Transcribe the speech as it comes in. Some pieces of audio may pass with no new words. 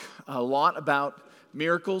a lot about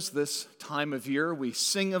miracles this time of year. We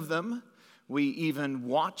sing of them. We even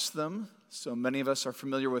watch them. So many of us are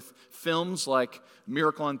familiar with films like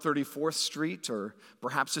Miracle on 34th Street, or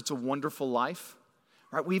perhaps It's a Wonderful Life.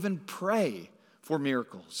 Right? We even pray for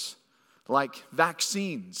miracles, like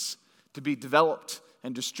vaccines to be developed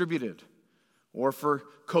and distributed, or for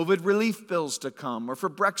COVID relief bills to come, or for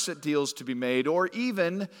Brexit deals to be made, or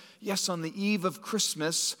even, yes, on the eve of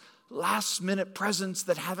Christmas, last-minute presents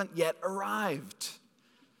that haven't yet arrived.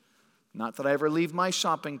 Not that I ever leave my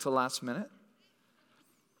shopping till last minute.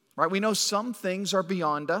 Right? We know some things are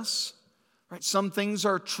beyond us. Right? Some things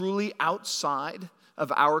are truly outside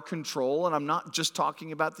of our control, and I'm not just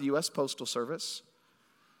talking about the U.S. Postal Service.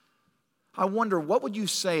 I wonder, what would you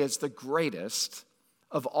say is the greatest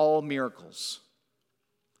of all miracles?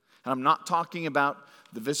 And I'm not talking about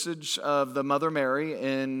the visage of the Mother Mary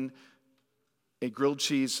in a grilled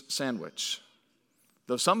cheese sandwich.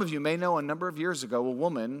 Though some of you may know a number of years ago, a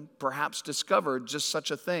woman perhaps discovered just such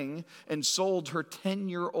a thing and sold her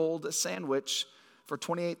 10-year-old sandwich for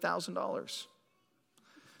 $28,000.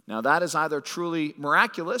 Now that is either truly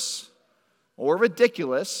miraculous or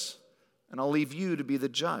ridiculous, and I'll leave you to be the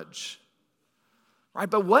judge. Right?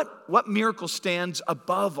 But what miracle stands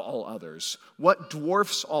above all others? What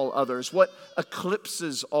dwarfs all others? What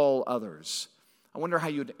eclipses all others? I wonder how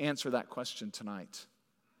you'd answer that question tonight.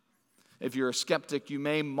 If you're a skeptic, you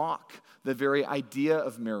may mock the very idea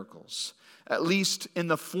of miracles, at least in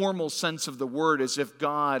the formal sense of the word, as if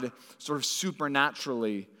God sort of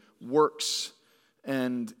supernaturally works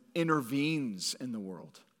and intervenes in the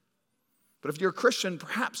world. But if you're a Christian,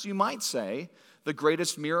 perhaps you might say the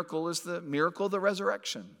greatest miracle is the miracle of the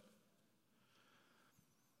resurrection.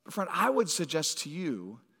 But friend, I would suggest to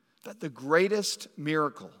you that the greatest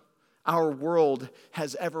miracle our world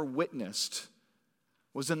has ever witnessed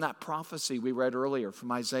was in that prophecy we read earlier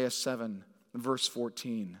from Isaiah 7, verse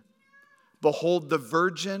 14. Behold, the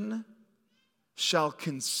virgin shall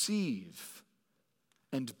conceive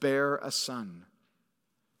and bear a son.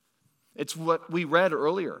 It's what we read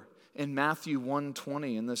earlier in Matthew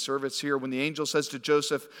 1:20 in the service here, when the angel says to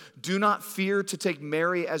Joseph, "Do not fear to take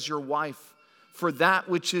Mary as your wife, for that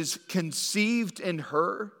which is conceived in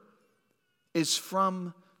her is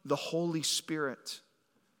from the Holy Spirit."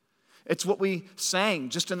 It's what we sang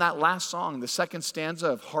just in that last song, the second stanza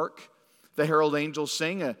of Hark, the Herald Angels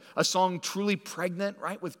Sing, a song truly pregnant,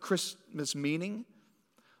 right, with Christmas meaning.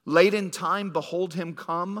 Late in time, behold him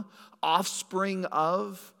come, offspring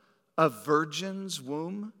of a virgin's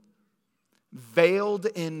womb. Veiled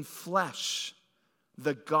in flesh,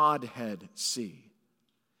 the Godhead see.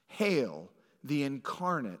 Hail the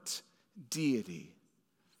incarnate deity.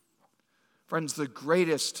 Friends, the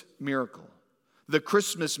greatest miracle, the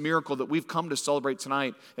Christmas miracle that we've come to celebrate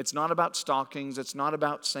tonight, it's not about stockings, it's not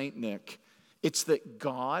about St. Nick. It's that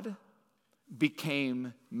God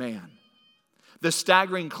became man. The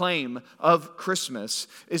staggering claim of Christmas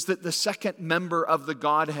is that the second member of the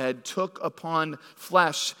Godhead took upon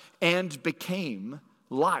flesh and became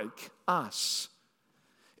like us.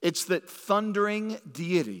 It's that thundering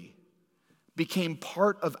deity became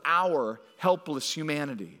part of our helpless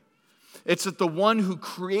humanity. It's that the one who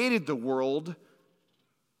created the world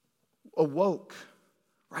awoke,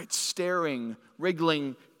 right, staring,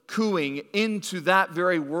 wriggling, cooing into that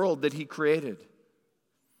very world that he created.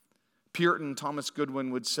 Puritan Thomas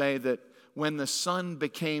Goodwin would say that when the Son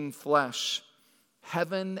became flesh,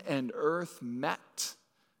 heaven and earth met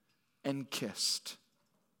and kissed.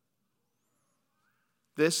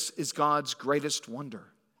 This is God's greatest wonder.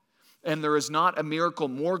 And there is not a miracle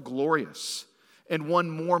more glorious and one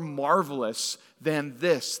more marvelous than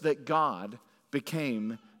this, that God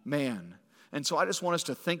became man. And so I just want us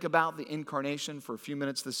to think about the incarnation for a few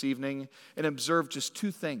minutes this evening and observe just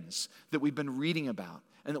two things that we've been reading about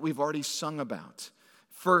and that we've already sung about.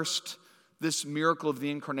 First, this miracle of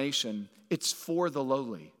the incarnation, it's for the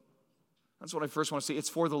lowly. That's what I first want to see. It's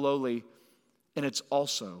for the lowly, and it's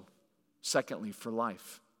also, secondly, for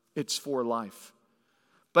life. It's for life.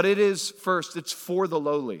 But it is, first, it's for the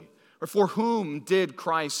lowly. Or for whom did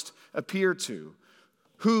Christ appear to?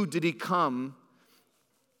 Who did he come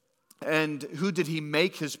and who did he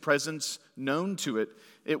make his presence known to it?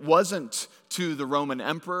 It wasn't to the Roman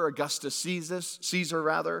emperor, Caesar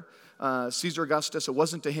Augustus. It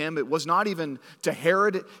wasn't to him. It was not even to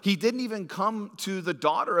Herod. He didn't even come to the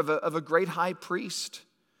daughter of a great high priest.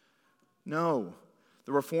 No.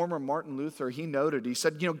 The reformer Martin Luther, he noted, he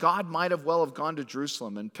said, God might have well have gone to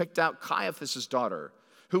Jerusalem and picked out Caiaphas' daughter,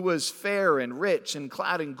 who was fair and rich and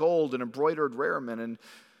clad in gold and embroidered raiment and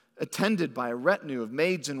attended by a retinue of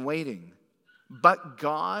maids in waiting. But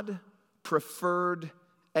God preferred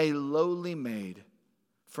a lowly maid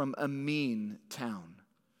from a mean town.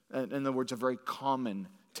 In other words, a very common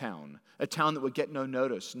town, a town that would get no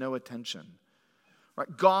notice, no attention.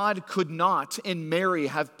 Right? God could not, in Mary,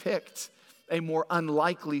 have picked a more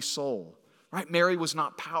unlikely soul. Right? Mary was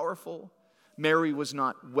not powerful. Mary was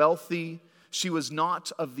not wealthy. She was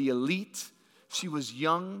not of the elite. She was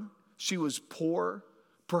young. She was poor,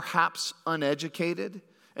 perhaps uneducated.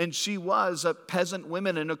 And she was a peasant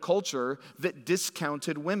woman in a culture that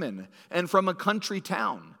discounted women. And from a country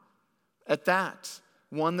town at that,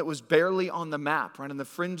 one that was barely on the map, right on the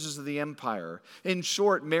fringes of the empire. In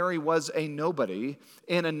short, Mary was a nobody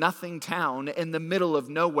in a nothing town in the middle of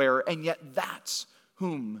nowhere, and yet that's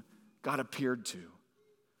whom God appeared to.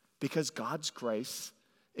 Because God's grace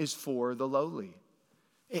is for the lowly.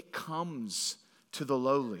 It comes to the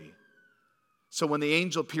lowly. So when the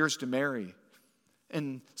angel appears to Mary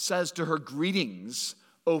and says to her, "Greetings,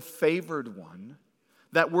 O favored one,"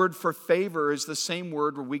 that word for favor is the same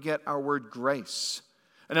word where we get our word grace.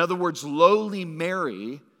 In other words, lowly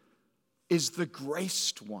Mary is the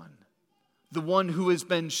graced one, the one who has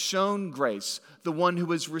been shown grace, the one who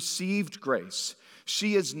has received grace.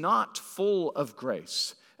 She is not full of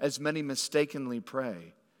grace, as many mistakenly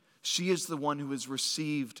pray. She is the one who has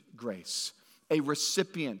received grace, a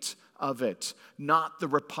recipient of it, not the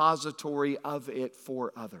repository of it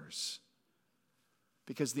for others.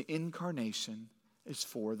 Because the incarnation is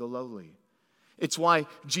for the lowly. It's why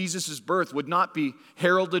Jesus' birth would not be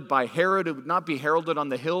heralded by Herod. It would not be heralded on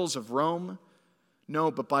the hills of Rome. No,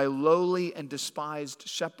 but by lowly and despised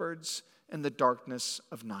shepherds in the darkness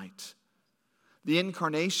of night. The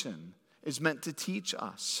incarnation is meant to teach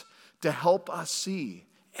us, to help us see,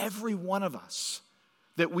 every one of us,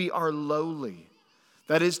 that we are lowly.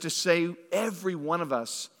 That is to say, every one of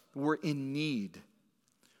us were in need.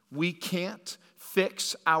 We can't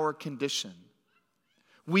fix our condition.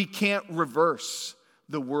 We can't reverse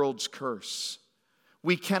the world's curse.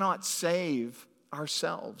 We cannot save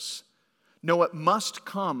ourselves. No, it must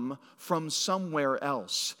come from somewhere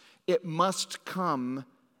else. It must come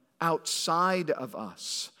outside of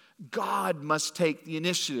us. God must take the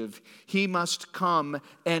initiative. He must come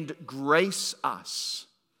and grace us.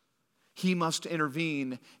 He must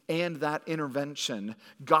intervene, and that intervention,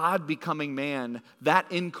 God becoming man,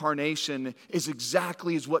 that incarnation is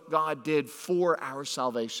exactly as what God did for our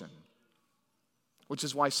salvation. Which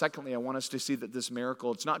is why, secondly, I want us to see that this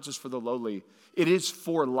miracle, it's not just for the lowly, it is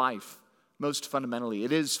for life, most fundamentally.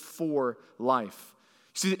 It is for life.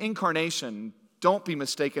 See, the incarnation, don't be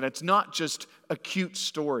mistaken, it's not just a cute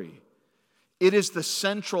story. It is the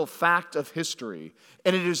central fact of history,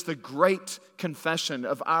 and it is the great confession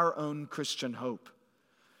of our own Christian hope.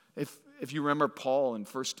 If you remember Paul in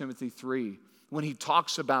 1 Timothy 3, when he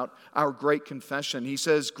talks about our great confession, he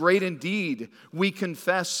says, "Great indeed, we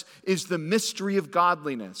confess, is the mystery of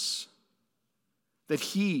godliness, that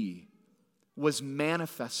he was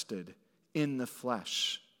manifested in the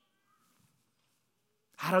flesh."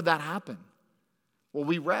 How did that happen? Well,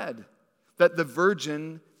 we read that the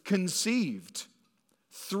virgin conceived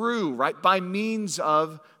through, right, by means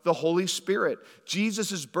of the Holy Spirit.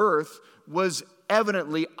 Jesus' birth was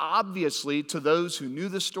evidently, obviously, to those who knew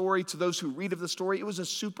the story, to those who read of the story, it was a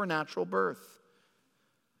supernatural birth.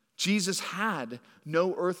 Jesus had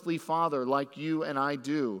no earthly father like you and I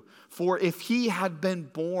do. For if he had been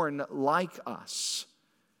born like us,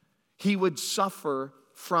 he would suffer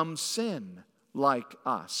from sin like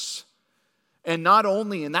us. And not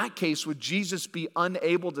only in that case would Jesus be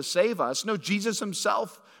unable to save us, no, Jesus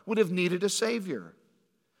himself would have needed a Savior.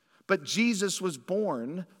 But Jesus was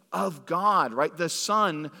born of God, right? The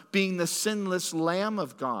Son being the sinless Lamb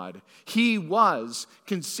of God. He was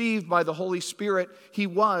conceived by the Holy Spirit. He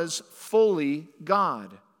was fully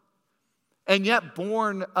God. And yet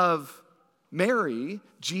born of Mary,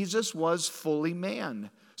 Jesus was fully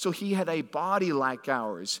man. So he had a body like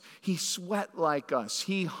ours. He sweat like us.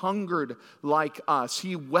 He hungered like us.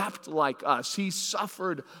 He wept like us. He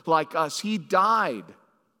suffered like us. He died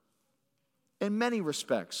in many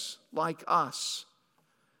respects like us.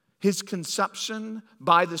 His conception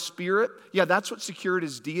by the Spirit, yeah, that's what secured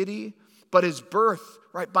his deity. But his birth,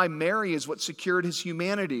 right, by Mary is what secured his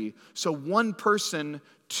humanity. So one person,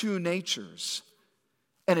 two natures.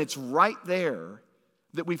 And it's right there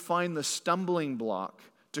that we find the stumbling block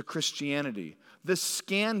to Christianity. The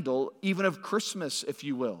scandal, even of Christmas, if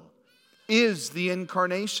you will, is the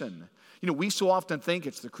incarnation. You know, we so often think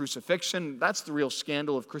it's the crucifixion. That's the real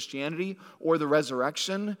scandal of Christianity, or the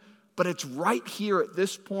resurrection. But it's right here at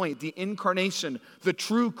this point, the incarnation, the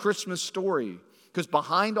true Christmas story. Because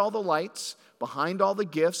behind all the lights, behind all the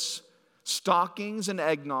gifts, stockings and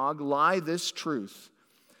eggnog, lie this truth,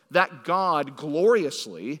 that God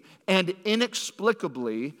gloriously and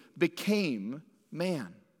inexplicably became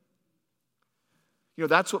man. You know,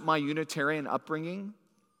 that's what my Unitarian upbringing,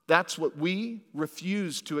 that's what we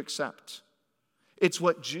refuse to accept. It's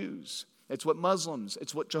what Jews, it's what Muslims,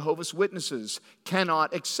 it's what Jehovah's Witnesses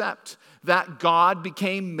cannot accept, that God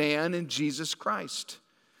became man in Jesus Christ.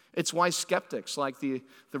 It's why skeptics like the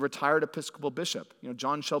retired Episcopal bishop,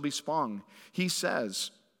 John Shelby Spong, he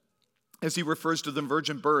says, as he refers to the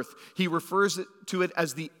virgin birth, he refers to it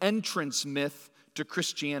as the entrance myth to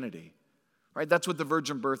Christianity. Right? That's what the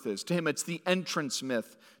virgin birth is. To him, it's the entrance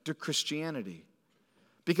myth to Christianity.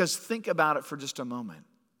 Because think about it for just a moment.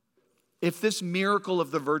 If this miracle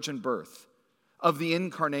of the virgin birth, of the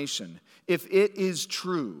incarnation, if it is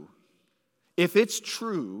true, if it's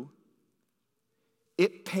true,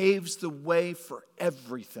 it paves the way for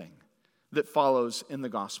everything that follows in the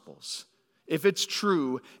Gospels. If it's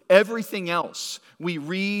true, everything else we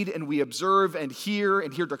read and we observe and hear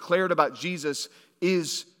declared about Jesus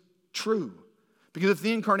is true. Because if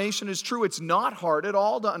the incarnation is true, it's not hard at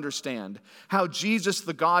all to understand how Jesus,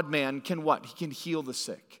 the God-man, can what? He can heal the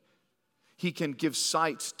sick. He can give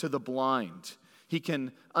sight to the blind. He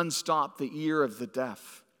can unstop the ear of the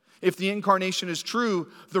deaf. If the incarnation is true,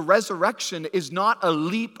 the resurrection is not a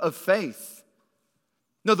leap of faith.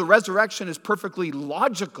 No, the resurrection is perfectly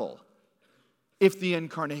logical if the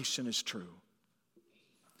incarnation is true.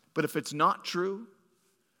 But if it's not true,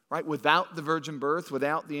 right, without the virgin birth,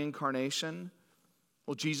 without the incarnation,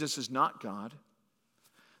 well, Jesus is not God.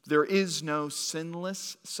 There is no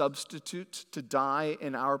sinless substitute to die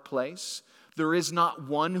in our place. There is not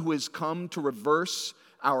one who has come to reverse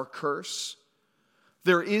our curse.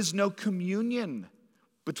 There is no communion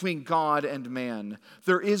between God and man.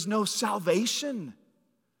 There is no salvation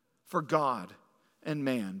for God and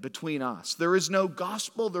man between us. There is no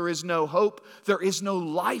gospel. There is no hope. There is no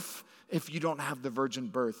life if you don't have the virgin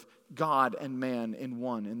birth, God and man in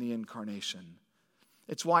one in the incarnation.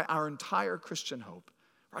 It's why our entire Christian hope,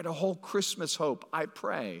 right, a whole Christmas hope, I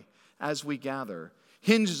pray, as we gather,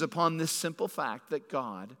 hinges upon this simple fact that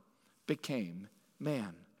God became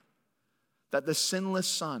man. That the sinless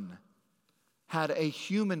Son had a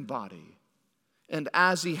human body. And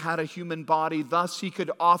as he had a human body, thus he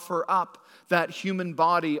could offer up that human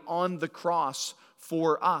body on the cross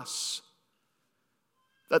for us.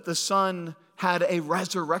 That the Son had a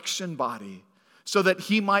resurrection body so that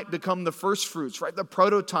he might become the first fruits, right? The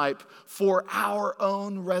prototype for our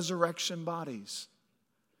own resurrection bodies.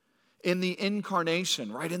 In the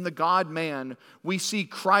incarnation, right? In the God-man, we see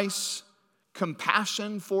Christ's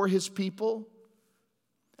compassion for his people,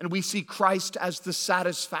 and we see Christ as the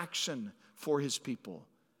satisfaction for his people.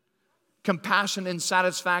 Compassion and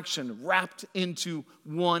satisfaction wrapped into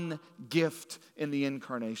one gift in the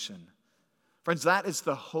incarnation. Friends, that is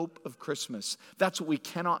the hope of Christmas. That's what we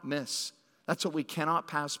cannot miss. That's what we cannot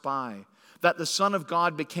pass by. That the Son of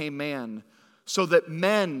God became man so that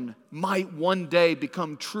men might one day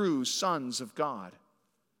become true sons of God.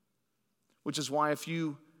 Which is why if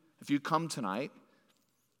you come tonight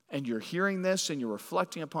and you're hearing this and you're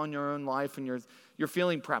reflecting upon your own life and you're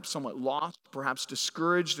feeling perhaps somewhat lost, perhaps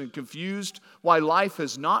discouraged and confused, why life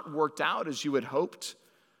has not worked out as you had hoped,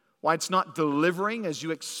 why it's not delivering as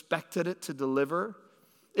you expected it to deliver,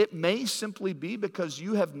 it may simply be because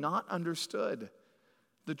you have not understood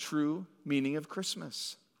the true meaning of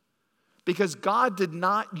Christmas. Because God did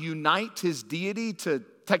not unite his deity to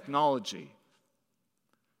technology,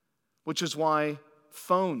 which is why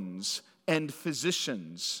phones and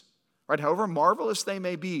physicians, right, however marvelous they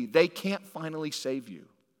may be, they can't finally save you.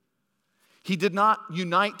 He did not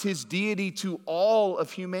unite his deity to all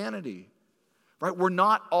of humanity, right? We're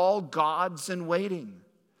not all gods in waiting,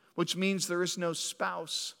 which means there is no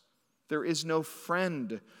spouse, there is no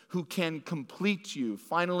friend who can complete you,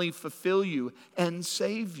 finally fulfill you, and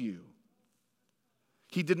save you.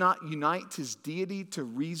 He did not unite his deity to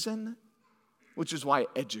reason, which is why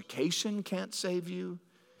education can't save you.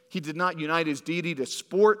 He did not unite his deity to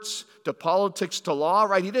sports, to politics, to law,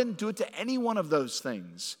 right? He didn't do it to any one of those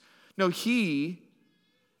things. No, his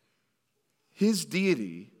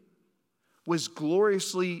deity was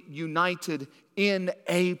gloriously united in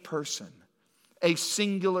a person, a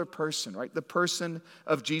singular person, right? The person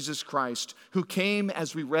of Jesus Christ, who came,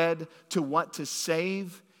 as we read, to what? To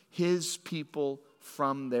save his people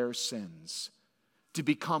from their sins, to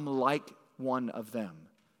become like one of them,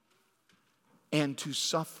 and to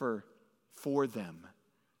suffer for them,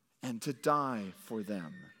 and to die for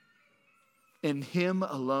them. In him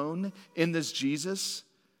alone, in this Jesus,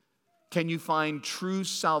 can you find true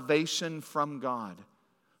salvation from God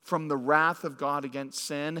from the wrath of God against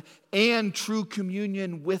sin and true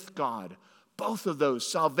communion with God. Both of those,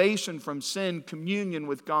 salvation from sin, communion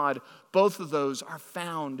with God, both of those are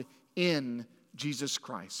found in Jesus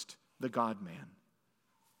Christ, the God-man.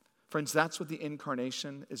 Friends, that's what the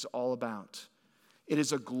incarnation is all about. It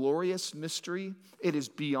is a glorious mystery. It is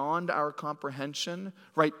beyond our comprehension,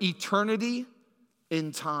 right? Eternity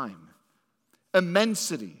in time,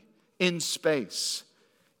 immensity in space,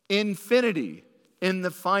 infinity in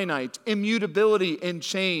the finite, immutability in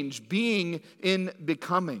change, being in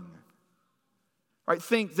becoming. Right?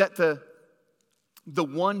 Think that the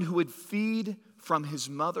one who would feed from his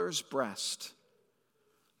mother's breast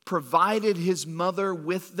provided his mother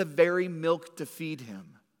with the very milk to feed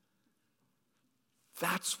him.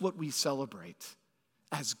 That's what we celebrate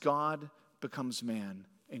as God becomes man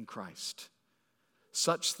in Christ.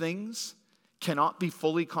 Such things cannot be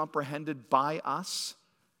fully comprehended by us,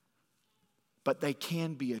 but they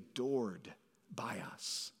can be adored by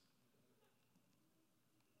us.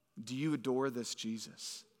 Do you adore this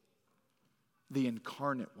Jesus, the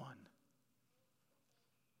incarnate one?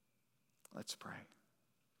 Let's pray.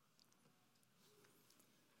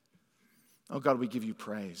 Oh God, we give you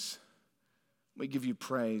praise. We give you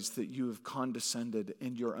praise that you have condescended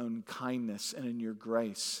in your own kindness and in your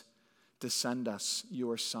grace to send us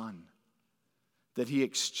your Son, that he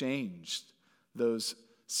exchanged those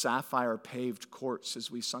sapphire-paved courts,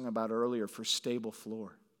 as we sung about earlier, for stable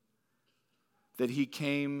floor, that he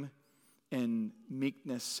came in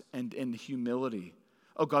meekness and in humility.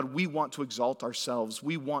 Oh God, we want to exalt ourselves.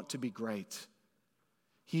 We want to be great.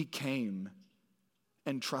 He came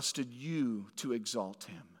and trusted you to exalt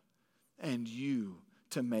him and you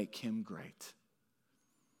to make him great.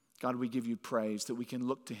 God, we give you praise that we can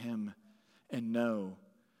look to him and know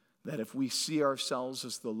that if we see ourselves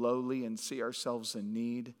as the lowly and see ourselves in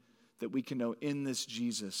need, that we can know in this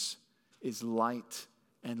Jesus is light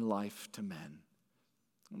and life to men.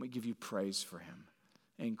 And we give you praise for him.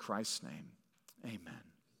 In Christ's name, amen.